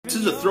This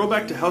is a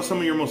throwback to how some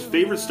of your most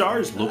favorite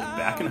stars looked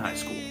back in high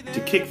school.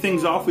 To kick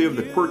things off, we have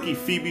the quirky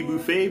Phoebe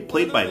Buffay,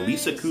 played by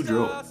Lisa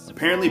Kudrow.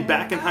 Apparently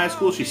back in high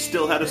school, she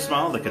still had a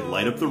smile that could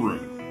light up the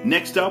room.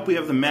 Next up, we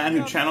have the man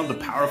who channeled the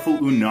powerful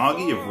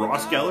Unagi of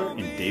Ross Geller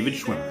in David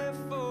Schwimmer.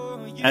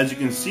 As you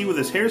can see with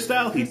his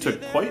hairstyle, he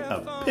took quite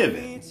a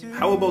pivot.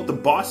 How about the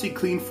bossy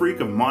clean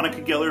freak of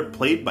Monica Geller,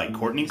 played by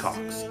Courtney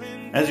Cox?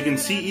 As you can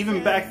see,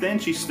 even back then,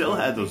 she still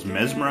had those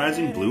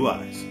mesmerizing blue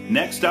eyes.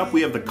 Next up,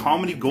 we have the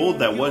comedy gold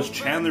that was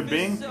Chandler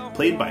Bing,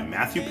 played by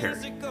Matthew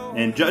Perry.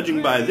 And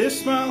judging by this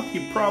smile,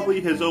 he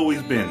probably has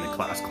always been the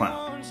class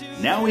clown.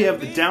 Now we have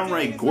the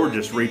downright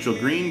gorgeous Rachel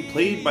Green,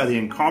 played by the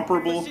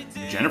incomparable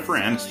Jennifer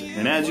Aniston.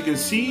 And as you can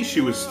see,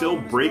 she was still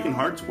breaking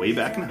hearts way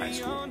back in high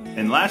school.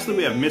 And lastly,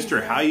 we have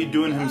Mr. How You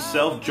Doing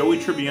himself, Joey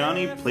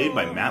Tribbiani, played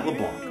by Matt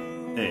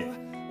LeBlanc. Hey,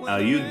 how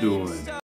you doing?